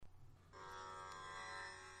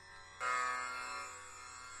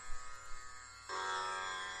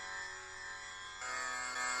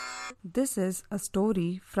This is a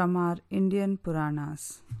story from our Indian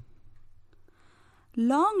Puranas.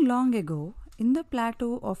 Long, long ago, in the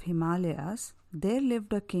plateau of Himalayas, there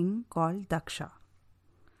lived a king called Daksha.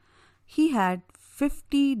 He had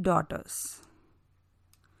 50 daughters.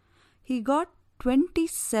 He got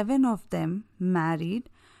 27 of them married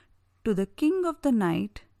to the king of the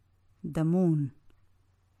night, the moon.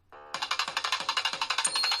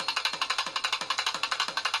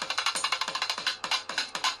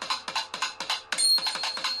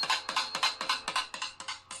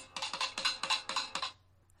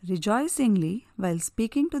 Rejoicingly, while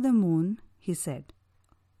speaking to the moon, he said,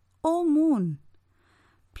 "O moon,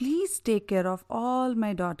 please take care of all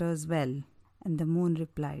my daughters well." And the moon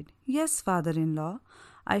replied, "Yes, father-in-law,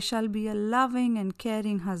 I shall be a loving and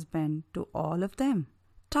caring husband to all of them."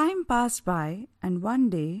 Time passed by, and one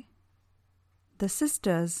day the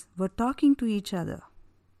sisters were talking to each other.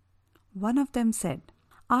 One of them said,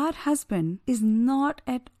 "Our husband is not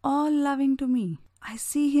at all loving to me. I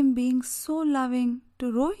see him being so loving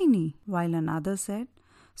to Rohini." While another said,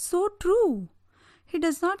 "So true. He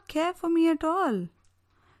does not care for me at all.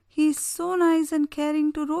 He is so nice and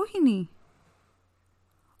caring to Rohini."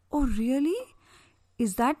 "Oh, really?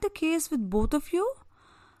 Is that the case with both of you?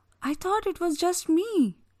 I thought it was just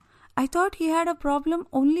me. I thought he had a problem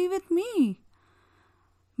only with me.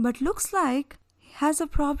 But looks like he has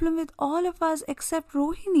a problem with all of us except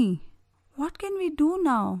Rohini. What can we do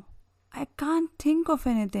now? I can't think of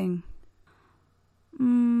anything.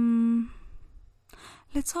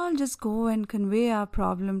 Let's all just go and convey our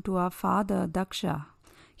problem to our father, Daksha.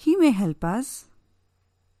 He may help us."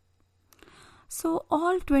 So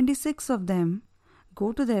all 26 of them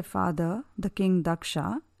go to their father, the king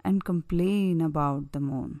Daksha, and complain about the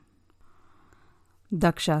moon.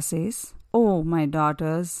 Daksha says, "Oh, my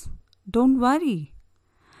daughters, don't worry.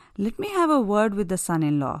 Let me have a word with the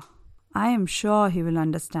son-in-law. I am sure he will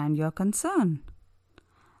understand your concern."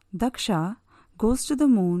 Daksha goes to the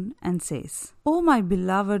moon and says, "Oh, my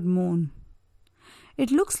beloved moon,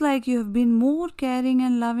 it looks like you have been more caring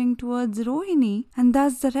and loving towards Rohini, and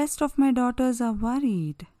thus the rest of my daughters are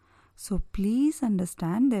worried. So please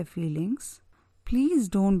understand their feelings. Please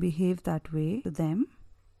don't behave that way to them."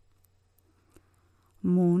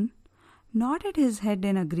 Moon nodded his head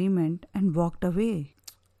in agreement and walked away.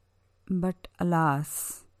 But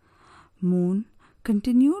alas, Moon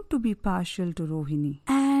continued to be partial to Rohini.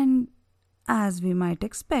 And as we might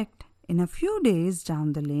expect, in a few days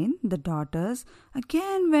down the lane, the daughters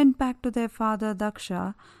again went back to their father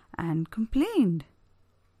Daksha and complained.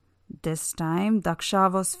 This time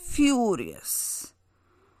Daksha was furious.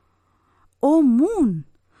 "Oh Moon,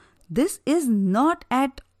 this is not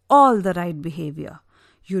at all the right behavior.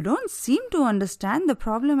 You don't seem to understand the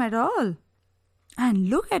problem at all. And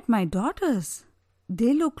look at my daughters.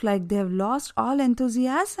 They look like they have lost all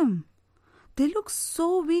enthusiasm. They look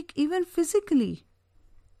so weak even physically.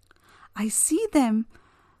 I see them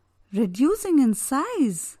reducing in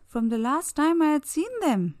size from the last time I had seen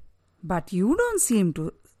them. But you don't seem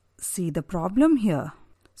to see the problem here.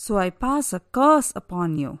 So I pass a curse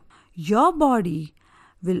upon you. Your body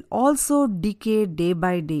will also decay day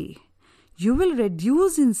by day. You will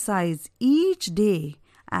reduce in size each day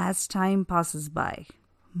as time passes by."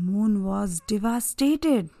 Moon was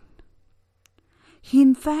devastated. He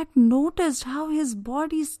in fact noticed how his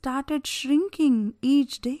body started shrinking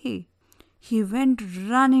each day. He went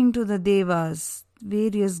running to the Devas,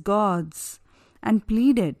 various gods, and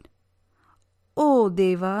pleaded, "Oh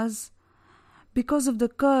Devas, because of the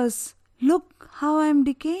curse, look how I am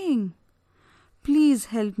decaying. Please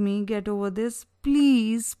help me get over this.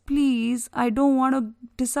 Please, please, I don't want to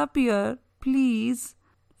disappear. Please."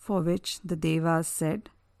 For which the Devas said,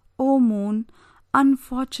 "Oh Moon,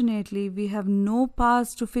 unfortunately we have no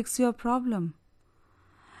powers to fix your problem.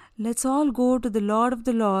 Let's all go to the Lord of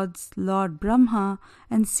the Lords, Lord Brahma,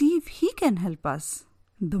 and see if he can help us."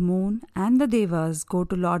 The Moon and the Devas go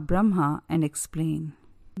to Lord Brahma and explain.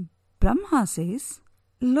 Brahma says,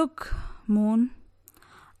 "Look, Moon,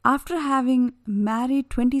 after having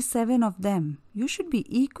married 27 of them, you should be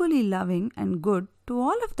equally loving and good to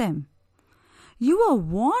all of them. You were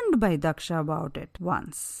warned by Daksha about it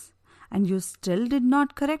once, and you still did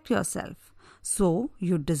not correct yourself, so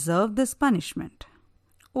you deserve this punishment."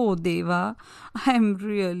 "Oh Deva, I am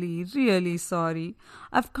really, really sorry.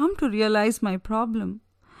 I've come to realize my problem.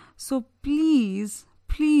 So please,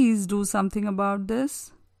 please do something about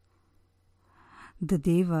this." The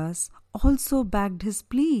Devas also backed his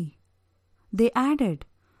plea. They added,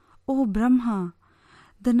 "Oh Brahma,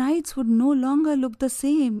 the nights would no longer look the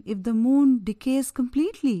same if the moon decays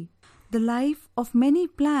completely. The life of many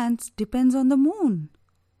plants depends on the moon.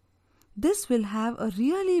 this will have a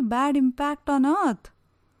really bad impact on Earth.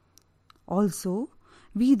 Also,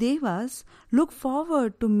 we Devas look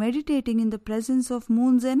forward to meditating in the presence of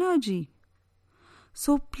moon's energy.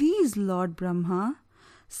 So please, Lord Brahma,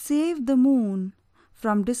 save the moon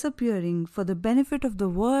from disappearing for the benefit of the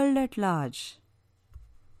world at large.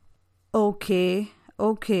 Okay.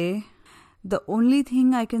 The only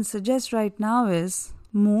thing I can suggest right now is,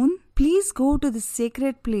 Moon, please go to the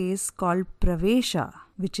sacred place called Pravesha,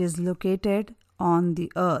 which is located on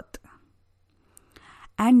the earth,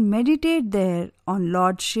 and meditate there on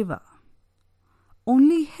Lord Shiva.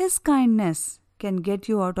 Only his kindness can get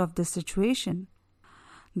you out of this situation.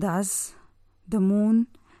 Thus, the moon,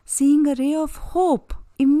 seeing a ray of hope,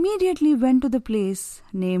 immediately went to the place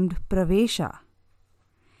named Pravesha.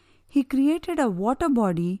 He created a water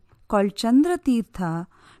body called Chandratirtha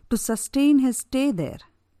to sustain his stay there.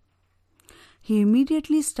 He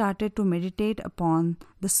immediately started to meditate upon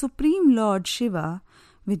the Supreme Lord Shiva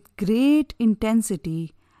with great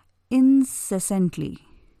intensity, incessantly.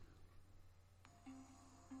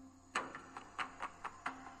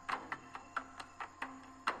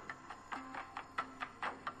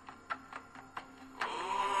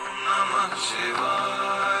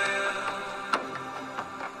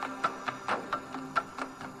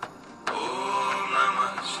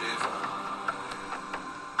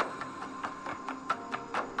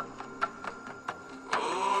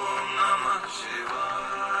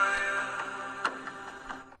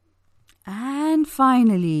 And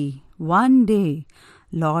finally, one day,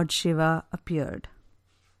 Lord Shiva appeared.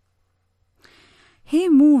 Hey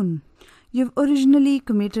Moon, you've originally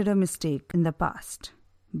committed a mistake in the past,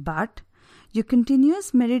 but your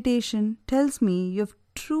continuous meditation tells me you've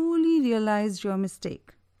truly realized your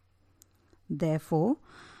mistake. Therefore,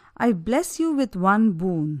 I bless you with one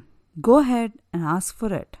boon. Go ahead and ask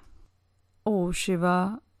for it. Oh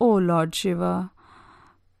Shiva, oh Lord Shiva,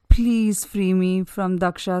 please free me from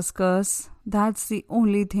Daksha's curse. That's the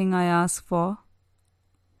only thing I ask for.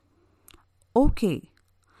 Okay,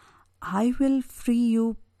 I will free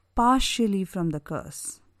you partially from the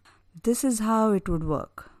curse. This is how it would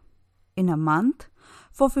work. In a month,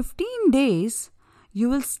 for 15 days, you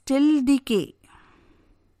will still decay.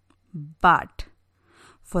 But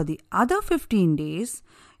for the other 15 days,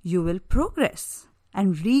 you will progress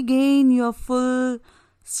and regain your full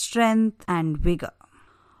strength and vigor.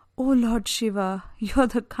 Oh Lord Shiva, you're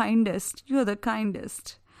the kindest.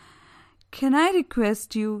 Can I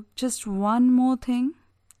request you just one more thing?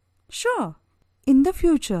 Sure. In the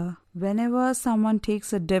future, whenever someone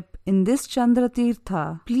takes a dip in this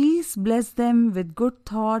Chandratirtha, please bless them with good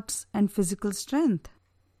thoughts and physical strength.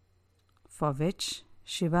 For which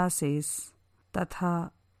Shiva says,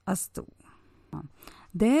 Tatha Astu.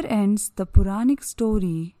 There ends the Puranic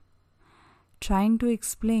story trying to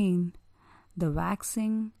explain the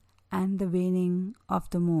waxing and the waning of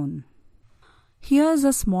the moon. Here's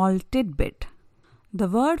a small tidbit. The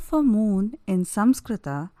word for moon in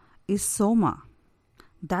Sanskrita is Soma.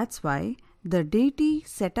 That's why the deity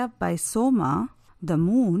set up by Soma, the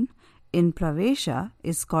moon, in Pravesha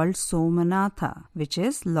is called Somanatha, which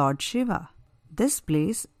is Lord Shiva. This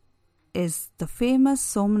place is the famous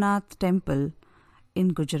Somnath temple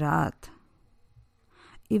in Gujarat.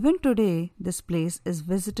 Even today, this place is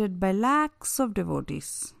visited by lakhs of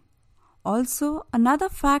devotees. Also, another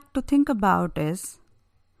fact to think about is,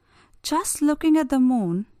 just looking at the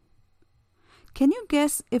moon, can you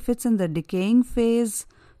guess if it's in the decaying phase,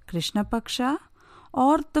 Krishna Paksha,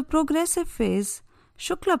 or the progressive phase,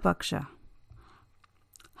 Shukla Paksha?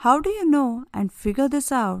 How do you know and figure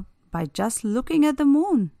this out by just looking at the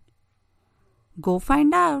moon? Go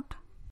find out.